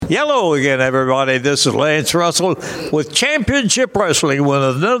Hello again, everybody. This is Lance Russell with Championship Wrestling with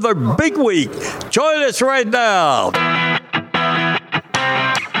another big week. Join us right now.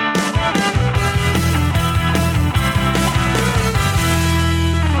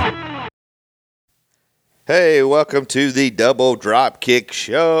 Hey, welcome to the Double Dropkick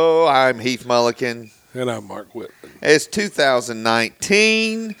Show. I'm Heath Mullican. And I'm Mark Whitman. It's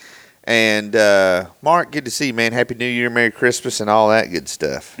 2019. And, Mark, good to see you, man. Happy New Year, Merry Christmas, and all that good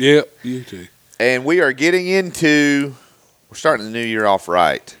stuff. Yep, you too. And we are getting into, we're starting the new year off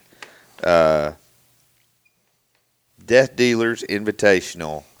right. Death Dealers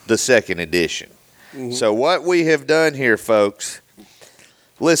Invitational, the second edition. Mm-hmm. So what we have done here, folks,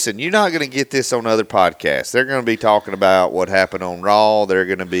 listen, you're not going to get this on other podcasts. They're going to be talking about what happened on Raw. They're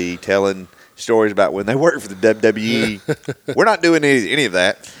going to be telling stories about when they worked for the WWE. We're not doing any of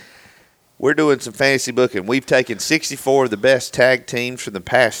that. We're doing some fantasy booking. We've taken 64 of the best tag teams from the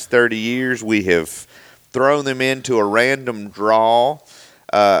past 30 years. We have thrown them into a random draw.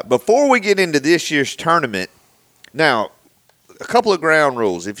 Before we get into this year's tournament, now, a couple of ground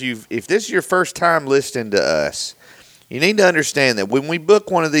rules. If this is your first time listening to us, you need to understand that when we book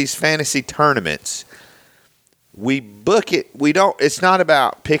one of these fantasy tournaments, we book it. It's not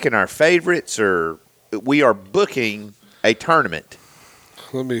about picking our favorites, or we are booking a tournament.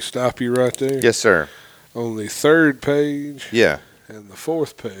 Let me stop you right there. Yes, sir. On the third page and the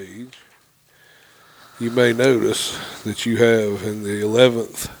fourth page, you may notice that you have in the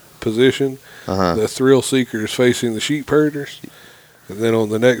 11th position the Thrill Seekers facing the Sheep Herders. And then on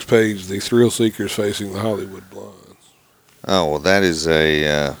the next page, the Thrill Seekers facing the Hollywood Blondes. Oh, well, that is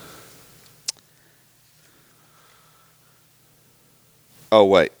a... Oh,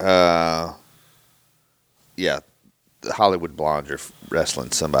 wait. Yeah. The Hollywood Blondes are wrestling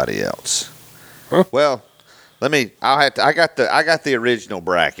somebody else. Huh? Well, I got the original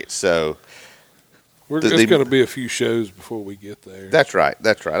bracket, so it's going to be a few shows before we get there. That's right.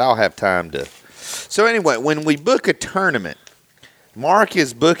 I'll have time to. So anyway, when we book a tournament, Mark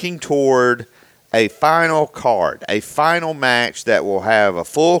is booking toward a final card, a final match that will have a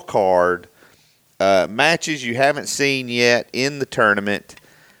full card, matches you haven't seen yet in the tournament.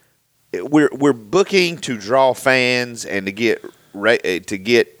 We're booking to draw fans and to get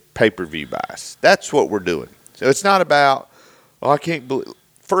pay-per-view buys. That's what we're doing. So it's not about, I can't believe.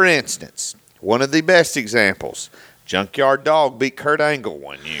 For instance, one of the best examples, Junkyard Dog beat Kurt Angle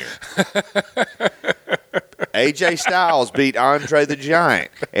one year. AJ Styles beat Andre the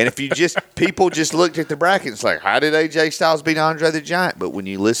Giant. And if people just looked at the bracket, it's like, how did AJ Styles beat Andre the Giant? But when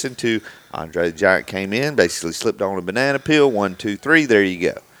you listen to Andre the Giant came in, basically slipped on a banana peel, 1, 2, 3, there you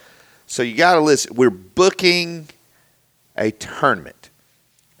go. So you got to listen. We're booking a tournament.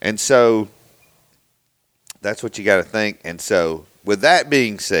 And so that's what you got to think. And so with that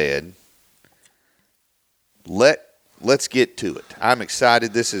being said, let's get to it. I'm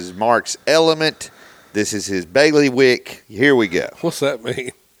excited. This is Mark's element. This is his bailiwick. Here we go. What's that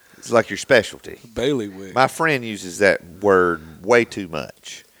mean? It's like your specialty. Bailiwick. My friend uses that word way too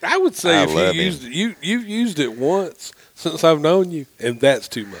much. I would say you've used it once since I've known you, and that's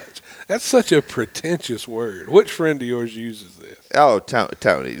too much. That's such a pretentious word. Which friend of yours uses this? Oh,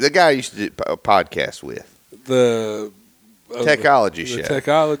 Tony. The guy I used to do a podcast with. The Technology show. The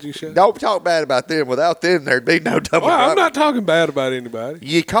Technology show? Don't talk bad about them. Without them, there'd be no double. Well, I'm not talking bad about anybody.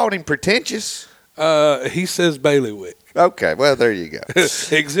 You called him pretentious? He says bailiwick. Okay, well, there you go.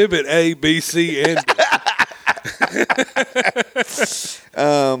 Exhibit A, B, C, and D.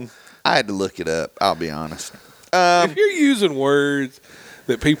 I had to look it up, I'll be honest. If you're using words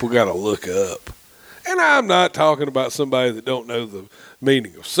that people got to look up, and I'm not talking about somebody that don't know the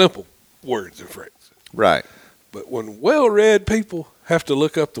meaning of simple words and phrases. Right. But when well-read people have to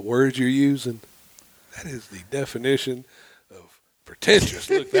look up the words you're using, that is the definition of pretentious.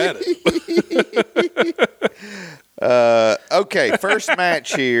 Look that up. Okay, first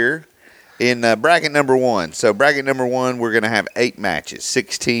match here in bracket number 1. So bracket number 1, we're going to have 8 matches,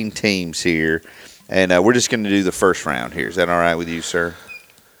 16 teams here. And we're just going to do the first round here. Is that all right with you, sir?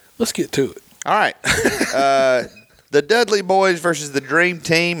 Let's get to it. All right. The Dudley Boys versus the Dream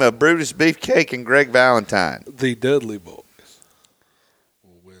Team of Brutus Beefcake and Greg Valentine. The Dudley Boys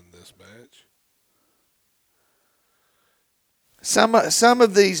will win this match. Some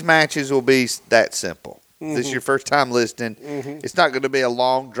of these matches will be that simple. Mm-hmm. This is your first time listening. Mm-hmm. It's not going to be a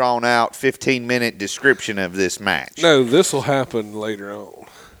long, drawn-out, 15-minute description of this match. No, this will happen later on,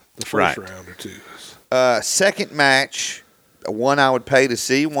 the first round or two. Second match, one I would pay to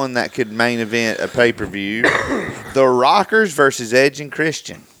see, one that could main event a pay-per-view. The Rockers versus Edge and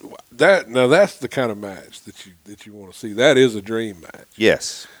Christian. That's the kind of match that you want to see. That is a dream match.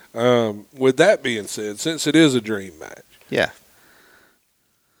 Yes. With that being said, since it is a dream match, yeah,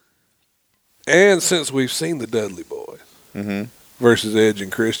 and since we've seen the Dudley Boys versus Edge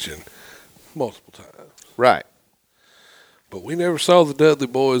and Christian multiple times, right. But we never saw the Dudley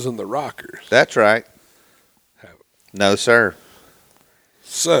Boys and the Rockers. That's right. No, sir.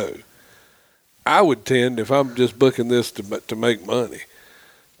 So, I would tend, if I'm just booking this to make money,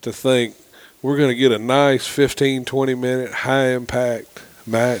 to think we're going to get a nice 15, 20-minute high-impact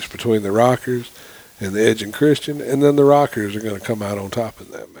match between the Rockers and the Edge and Christian, and then the Rockers are going to come out on top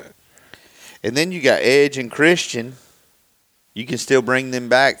in that match. And then you got Edge and Christian. You can still bring them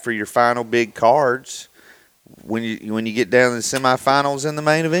back for your final big cards when you get down to the semifinals in the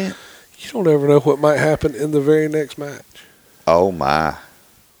main event. You don't ever know what might happen in the very next match. Oh, my.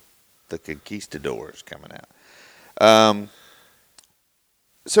 The Conquistadors coming out.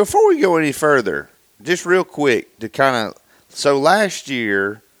 So before we go any further, just real quick to kind of – so last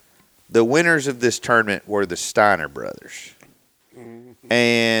year, the winners of this tournament were the Steiner brothers. Mm-hmm.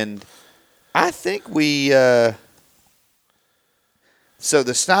 And I think so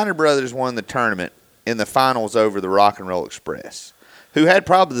the Steiner brothers won the tournament in the finals over the Rock and Roll Express, who had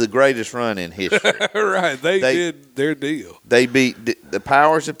probably the greatest run in history. Right. They did their deal. They beat the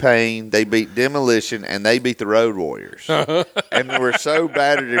Powers of Pain, they beat Demolition, and they beat the Road Warriors. And they were so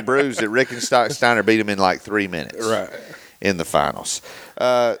battered and bruised that Rick and Steiner beat them in like 3 minutes in the finals.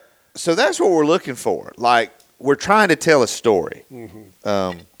 So that's what we're looking for. Like, we're trying to tell a story.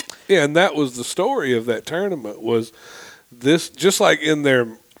 Mm-hmm. Yeah, and that was the story of that tournament was this, just like in their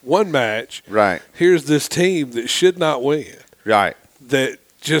one match, right? Here's this team that should not win. Right. That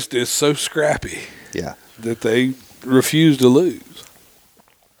just is so scrappy. Yeah. That they refuse to lose.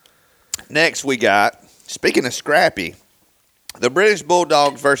 Next we got, speaking of scrappy, the British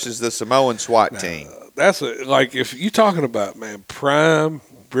Bulldogs versus the Samoan SWAT team. That's like if you're talking about, man, prime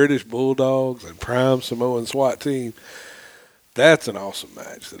British Bulldogs and prime Samoan SWAT team, that's an awesome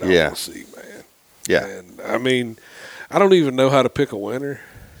match that I want to see, man. Yeah. And I mean, I don't even know how to pick a winner.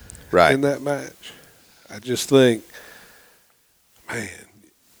 Right. In that match. I just think, man,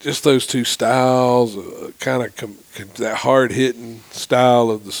 just those two styles, kind of that hard-hitting style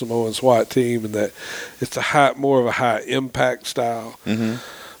of the Samoan SWAT team, and that it's more of a high-impact style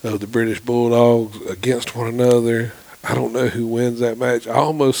of the British Bulldogs against one another. I don't know who wins that match. I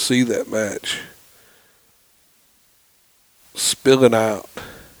almost see that match spilling out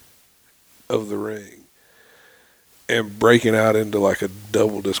of the ring and breaking out into like a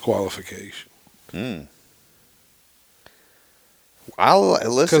double disqualification. Because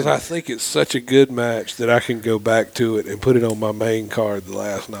I think it's such a good match that I can go back to it and put it on my main card the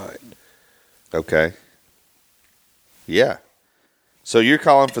last night. Okay. Yeah. So you're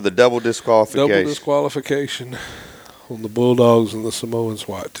calling for the double disqualification. Double disqualification on the Bulldogs and the Samoan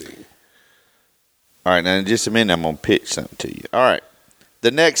SWAT team. All right, now in just a minute I'm going to pitch something to you. All right.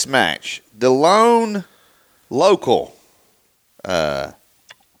 The next match, the lone local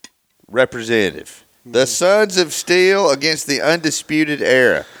representative. The Sons of Steel against the Undisputed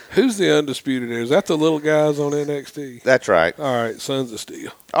Era. Who's the Undisputed Era? Is that the little guys on NXT? That's right. All right, Sons of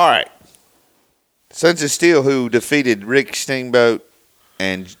Steel. All right. Sons of Steel, who defeated Rick Steamboat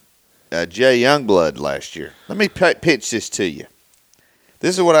and Jay Youngblood last year. Let me pitch this to you.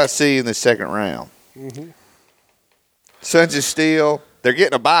 This is what I see in the second round. Mm-hmm. Sons of Steel, they're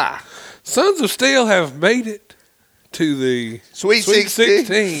getting a bye. Sons of Steel have made it to the Sweet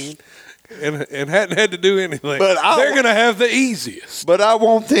 16 and hadn't had to do anything. But they're going to have the easiest. But I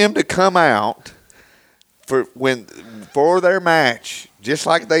want them to come out for their match, just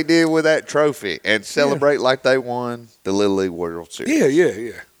like they did with that trophy, and celebrate like they won the Little League World Series.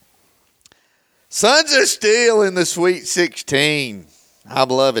 Yeah. Sons of Steel in the Sweet 16. I'm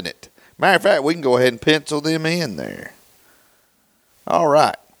loving it. Matter of fact, we can go ahead and pencil them in there. All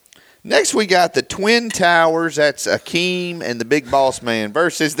right. Next, we got the Twin Towers. That's Akeem and the Big Boss Man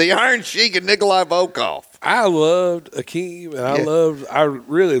versus the Iron Sheik and Nikolai Volkov. I loved Akeem, and I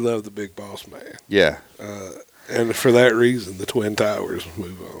really loved the Big Boss Man. Yeah. And for that reason, the Twin Towers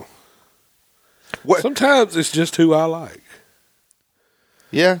move on. Sometimes it's just who I like.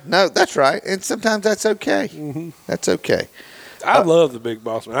 Yeah, no, that's right. And sometimes that's okay. Mm-hmm. That's okay. I love the Big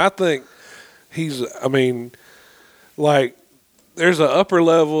Boss Man. I think there's an upper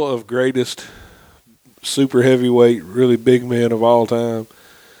level of greatest super heavyweight, really big men of all time.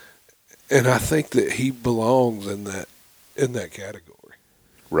 And I think that he belongs in that category.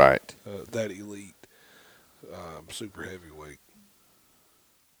 Right. That elite super heavyweight.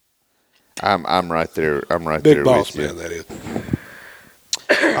 I'm right there. I'm right Big there Boss with you. Man, that is.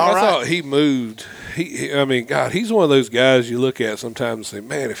 I thought he moved I mean, God, he's one of those guys you look at sometimes and say,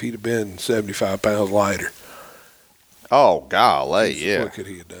 man, if he'd have been 75 pounds lighter. Oh, golly, yeah. What could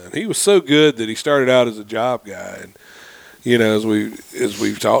he have done? He was so good that he started out as a job guy. And, you know, as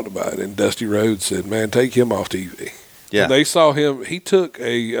we've talked about, and Dusty Rhodes said, man, take him off TV. Yeah. And they saw him. He took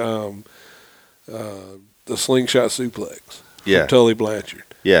the slingshot suplex from Tully Blanchard.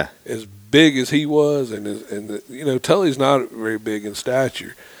 Yeah. As big as he was, and you know, Tully's not very big in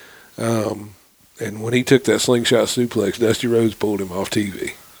stature. And when he took that slingshot suplex, Dusty Rhodes pulled him off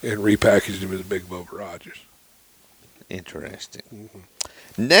TV and repackaged him as Big Bubba Rogers. Interesting.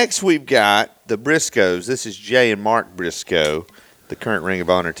 Mm-hmm. Next, we've got the Briscoes. This is Jay and Mark Briscoe, the current Ring of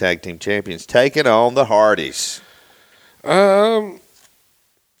Honor Tag Team Champions, taking on the Hardys.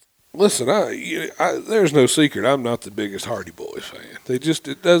 Listen, there's no secret. I'm not the biggest Hardy Boys fan.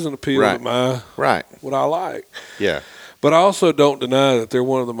 It doesn't appeal to what I like. Yeah. But I also don't deny that they're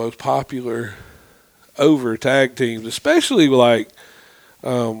one of the most popular over tag teams, especially like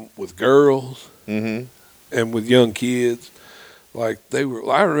with girls and with young kids. Like they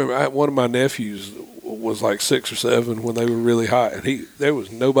were. I remember one of my nephews was like 6 or 7 when they were really hot, and there was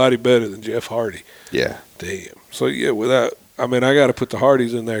nobody better than Jeff Hardy. Yeah. Damn. So yeah, I got to put the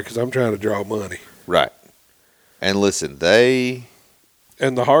Hardys in there because I'm trying to draw money. Right. And listen,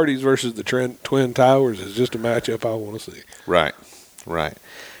 and the Hardys versus the Twin Towers is just a matchup I want to see. Right. Right.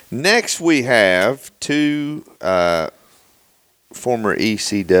 Next, we have 2 former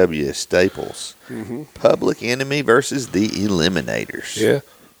ECW staples. Mm-hmm. Public Enemy versus the Eliminators. Yeah.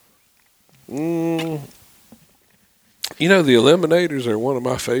 You know, the Eliminators are one of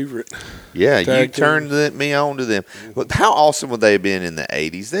my favorite. Yeah, you turned me on to them. Well, how awesome would they have been in the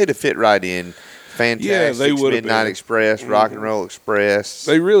 80s? They'd have fit right in. Fantastic. Yeah, they would have Midnight Express, Rock and Roll Express.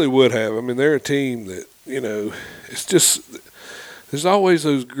 They really would have. I mean, they're a team that, you know, it's just, there's always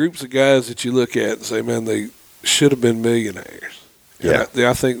those groups of guys that you look at and say, man, they should have been millionaires. Yeah.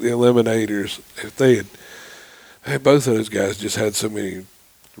 I think the Eliminators, if they had both of those guys just had so many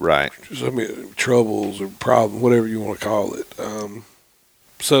troubles or problems, whatever you want to call it.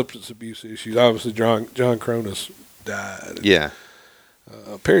 Substance abuse issues. Obviously, John Cronus died. Yeah.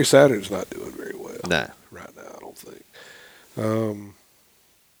 Perry Saturn's not doing very well. No. Right now, I don't think.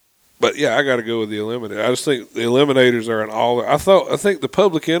 But yeah, I got to go with the Eliminators. I just think the Eliminators are an all. I think the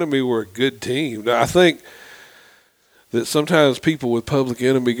Public Enemy were a good team. I think that sometimes people with Public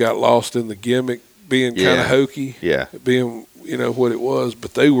Enemy got lost in the gimmick, being kind of hokey. Yeah. Being, you know, what it was,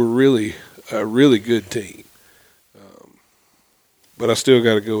 but they were really a really good team. But I still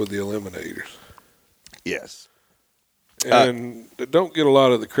got to go with the Eliminators. Yes. And they don't get a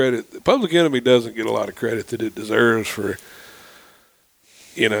lot of the credit. The Public Enemy doesn't get a lot of credit that it deserves for,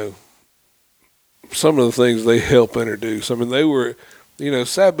 you know, some of the things they help introduce. I mean, they were, you know,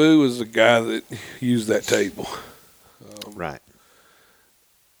 Sabu was the guy that used that table. Right.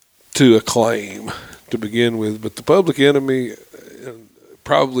 To acclaim to begin with. But the Public Enemy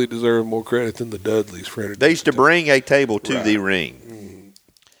probably deserve more credit than the Dudleys for introducing. They used to bring a table to the ring.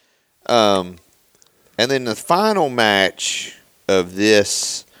 Mm-hmm. And then the final match of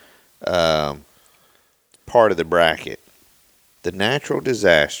this part of the bracket, the Natural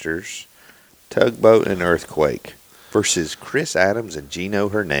Disasters, Tugboat and Earthquake versus Chris Adams and Gino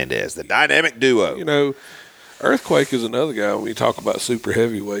Hernandez, the dynamic duo. You know, Earthquake is another guy when you talk about super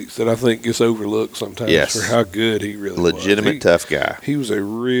heavyweights that I think gets overlooked sometimes for how good he really was. Legitimate tough guy. He was a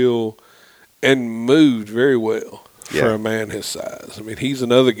real and moved very well for a man his size. I mean, he's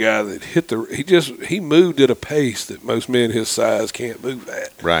another guy that he moved at a pace that most men his size can't move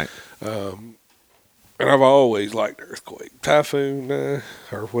at. Right. And I've always liked Earthquake. Typhoon or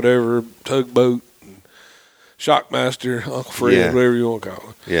whatever, Tugboat, Shockmaster, Uncle Fred, whatever you want to call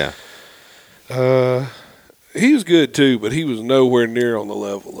him. Yeah. He was good too, but he was nowhere near on the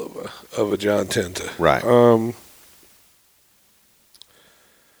level of a John Tenta. Right.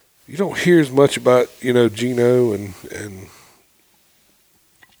 You don't hear as much about, you know, Gino and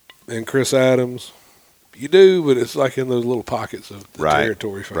Chris Adams. You do, but it's like in those little pockets of the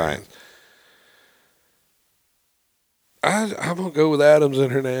territory fans. Right. I'm going to go with Adams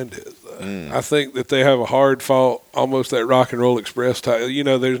and Hernandez. I think that they have a hard fought, almost that Rock and Roll Express title. You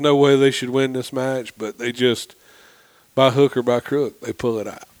know, there's no way they should win this match, but they just, by hook or by crook, they pull it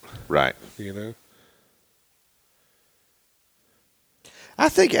out. Right. You know? I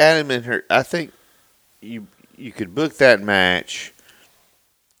think Adam and her. I think you could book that match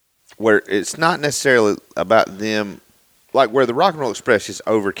where it's not necessarily about them, like where the Rock and Roll Express just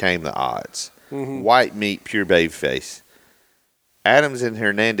overcame the odds. Mm-hmm. White meat, pure babyface. Adams and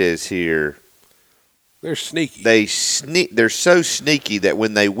Hernandez here They're sneaky. They're so sneaky that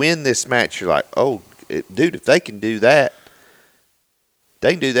when they win this match, you're like, oh, dude, if they can do that,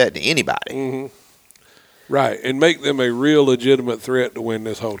 they can do that to anybody. Mm-hmm. Right, and make them a real legitimate threat to win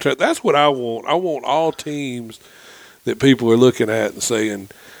this whole tournament. That's what I want. I want all teams that people are looking at and saying,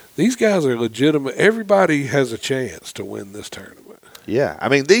 these guys are legitimate. Everybody has a chance to win this tournament. Yeah, I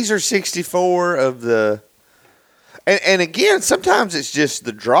mean, these are 64 of the – and again, sometimes it's just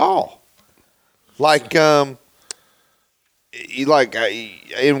the draw. Like in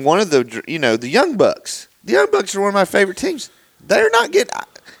one of the, the Young Bucks. The Young Bucks are one of my favorite teams. They're not getting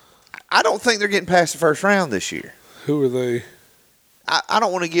 – I don't think they're getting past the first round this year. Who are they? I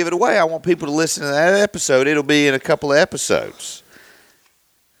don't want to give it away. I want people to listen to that episode. It'll be in a couple of episodes.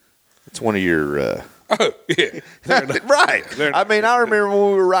 It's one of your oh, yeah. Right. I mean, I remember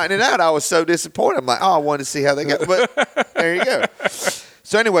when we were writing it out, I was so disappointed. I'm like, oh, I wanted to see how they got. But there you go.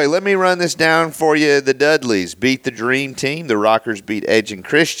 So anyway, let me run this down for you. The Dudleys beat the Dream Team. The Rockers beat Edge and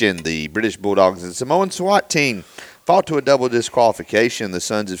Christian. The British Bulldogs and Samoan SWAT team fought to a double disqualification. The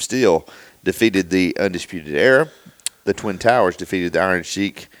Sons of Steel defeated the Undisputed Era. The Twin Towers defeated the Iron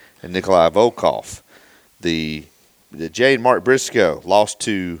Sheik and Nikolai Volkov. The Jay and Mark Briscoe lost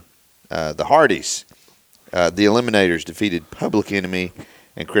to the Hardys. The Eliminators defeated Public Enemy,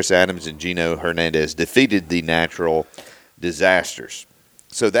 and Chris Adams and Gino Hernandez defeated the Natural Disasters.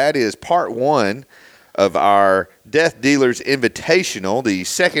 So that is part one of our Death Dealers Invitational, the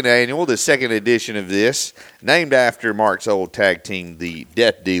second annual, the second edition of this, named after Mark's old tag team, the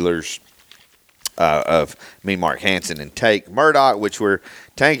Death Dealers of me, Mark Hansen, and Take Murdoch, which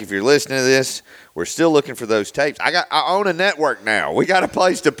Tank, if you're listening to this, we're still looking for those tapes. I own a network now. We got a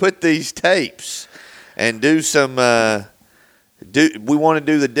place to put these tapes and do some, we want to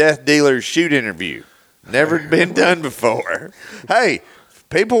do the Death Dealers shoot interview. Never been done before. Hey,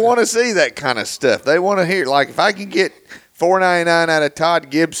 people want to see that kind of stuff. They want to hear. Like, if I could get $4.99 out of Todd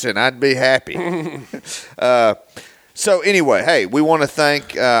Gibson, I'd be happy. So anyway, hey, we want to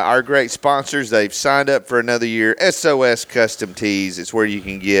thank our great sponsors. They've signed up for another year. SOS Custom Tees. It's where you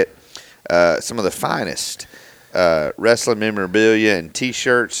can get some of the finest wrestling memorabilia and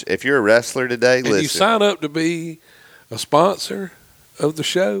T-shirts. If you're a wrestler today, and listen. You sign up to be a sponsor of the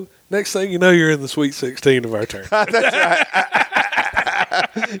show, next thing you know, you're in the Sweet 16 of our tournament. That's right.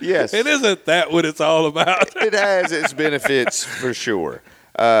 Yes. And isn't that what it's all about? It has its benefits for sure.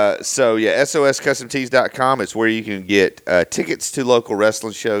 So, yeah, SOSCustomTees.com. It's where you can get tickets to local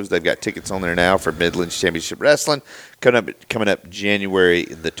wrestling shows. They've got tickets on there now for Midlands Championship Wrestling coming up January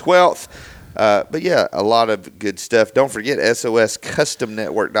the 12th. But, yeah, a lot of good stuff. Don't forget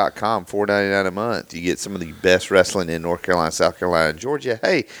SOSCustomNetwork.com, $4.99 a month. You get some of the best wrestling in North Carolina, South Carolina, and Georgia.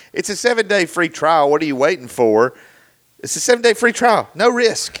 Hey, it's a 7-day free trial. What are you waiting for? It's a 7-day free trial. No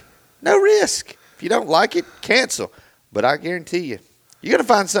risk. No risk. If you don't like it, cancel. But I guarantee you, you're going to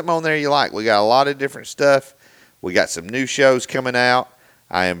find something on there you like. We got a lot of different stuff. We got some new shows coming out.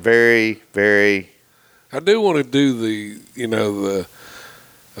 I am very, very... I do want to do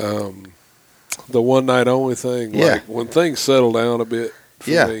the one night only thing. Yeah. Like when things settle down a bit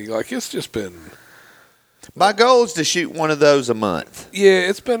for yeah. me. Like it's just been... My goal is to shoot one of those a month. Yeah,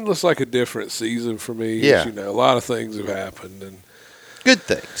 it's been just like a different season for me. Yeah. A lot of things have happened. And good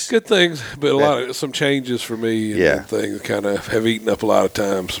things. Good things, but some changes for me and things kind of have eaten up a lot of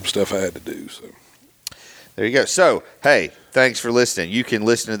time, some stuff I had to do. So there you go. So, hey, thanks for listening. You can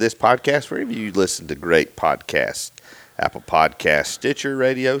listen to this podcast wherever you listen to great podcasts. Apple Podcasts, Stitcher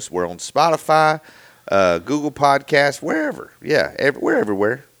Radios. We're on Spotify, Google Podcasts, wherever. Yeah, we're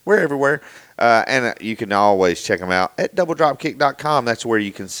everywhere. We're everywhere. And you can always check them out at doubledropkick.com. That's where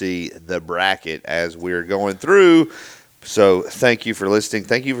you can see the bracket as we're going through. So thank you for listening.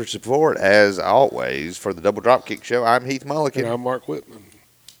 Thank you for support, as always, for the Double Dropkick Show. I'm Heath Mulligan. And I'm Mark Whitman.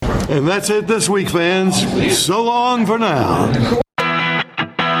 And that's it this week, fans. So long for now.